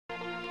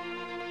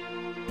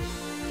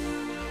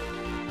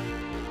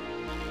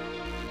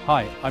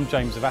Hi, I'm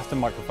James of Aston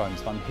Microphones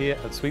and I'm here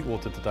at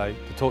Sweetwater today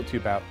to talk to you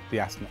about the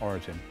Aston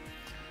Origin.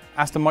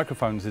 Aston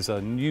Microphones is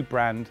a new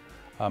brand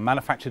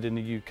manufactured in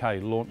the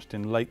UK, launched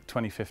in late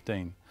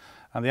 2015.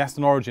 And the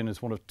Aston Origin is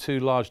one of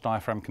two large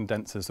diaphragm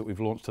condensers that we've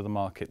launched to the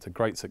market to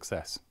great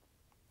success.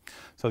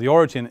 So the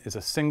Origin is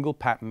a single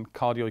pattern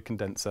cardioid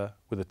condenser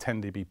with a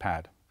 10 dB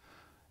pad.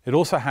 It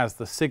also has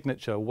the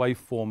signature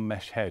waveform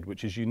mesh head,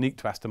 which is unique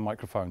to Aston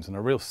Microphones and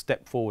a real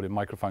step forward in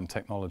microphone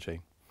technology.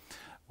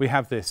 We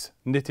have this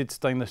knitted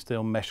stainless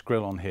steel mesh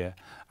grille on here,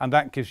 and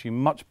that gives you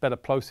much better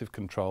plosive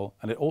control,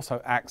 and it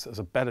also acts as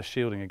a better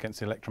shielding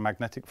against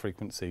electromagnetic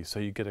frequencies,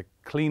 so you get a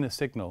cleaner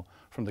signal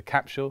from the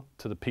capsule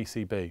to the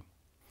PCB.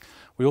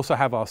 We also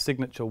have our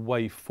signature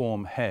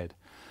waveform head.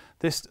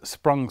 This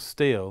sprung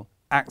steel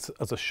acts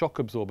as a shock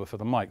absorber for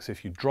the mic, so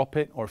if you drop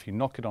it or if you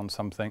knock it on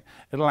something,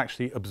 it'll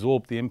actually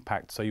absorb the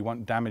impact so you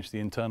won't damage the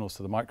internals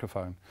to the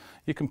microphone.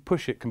 You can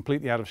push it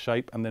completely out of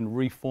shape and then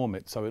reform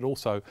it so it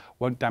also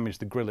won't damage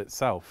the grille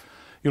itself.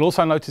 You'll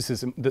also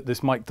notice that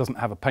this mic doesn't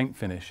have a paint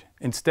finish.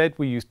 Instead,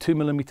 we use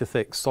 2mm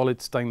thick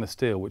solid stainless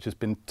steel, which has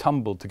been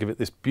tumbled to give it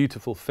this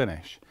beautiful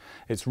finish.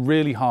 It's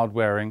really hard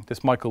wearing.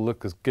 This mic will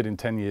look as good in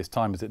 10 years'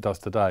 time as it does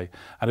today,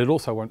 and it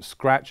also won't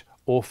scratch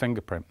or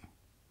fingerprint.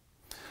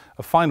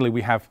 Finally,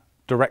 we have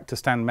direct to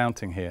stand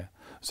mounting here.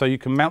 So you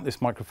can mount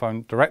this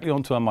microphone directly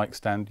onto a mic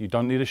stand. You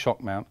don't need a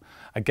shock mount.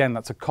 Again,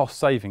 that's a cost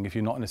saving if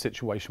you're not in a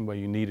situation where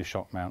you need a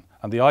shock mount.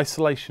 And the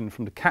isolation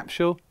from the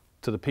capsule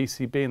to the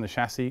PCB and the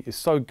chassis is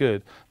so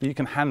good that you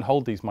can hand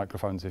hold these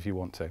microphones if you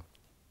want to.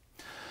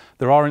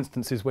 There are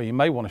instances where you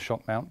may want a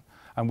shock mount,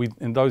 and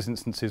in those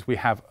instances we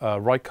have a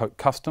Rycote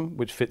Custom,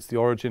 which fits the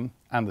Origin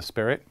and the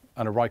Spirit,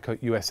 and a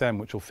Rycote USM,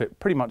 which will fit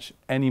pretty much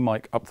any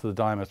mic up to the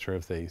diameter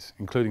of these,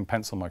 including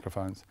pencil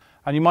microphones.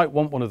 And you might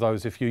want one of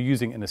those if you're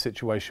using it in a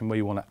situation where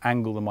you want to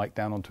angle the mic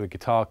down onto a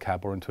guitar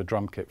cab or into a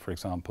drum kit, for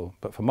example.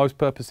 But for most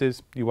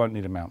purposes, you won't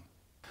need a mount.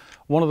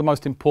 One of the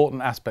most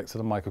important aspects of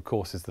the mic, of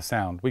course, is the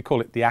sound. We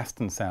call it the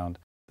Aston sound.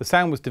 The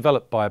sound was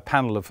developed by a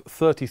panel of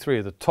 33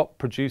 of the top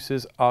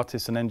producers,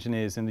 artists and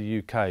engineers in the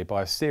UK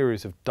by a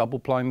series of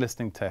double-blind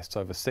listening tests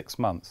over 6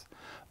 months.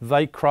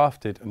 They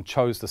crafted and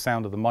chose the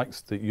sound of the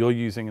mics that you're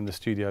using in the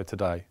studio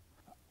today.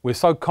 We're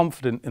so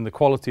confident in the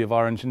quality of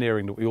our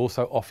engineering that we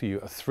also offer you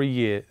a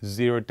 3-year,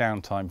 zero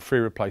downtime, free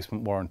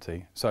replacement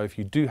warranty. So if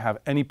you do have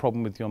any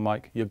problem with your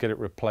mic, you'll get it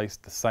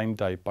replaced the same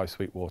day by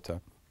Sweetwater.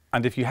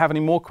 And if you have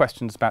any more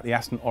questions about the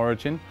Aston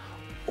Origin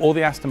or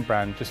the Aston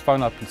brand, just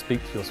phone up and speak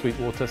to your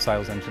Sweetwater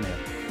sales engineer.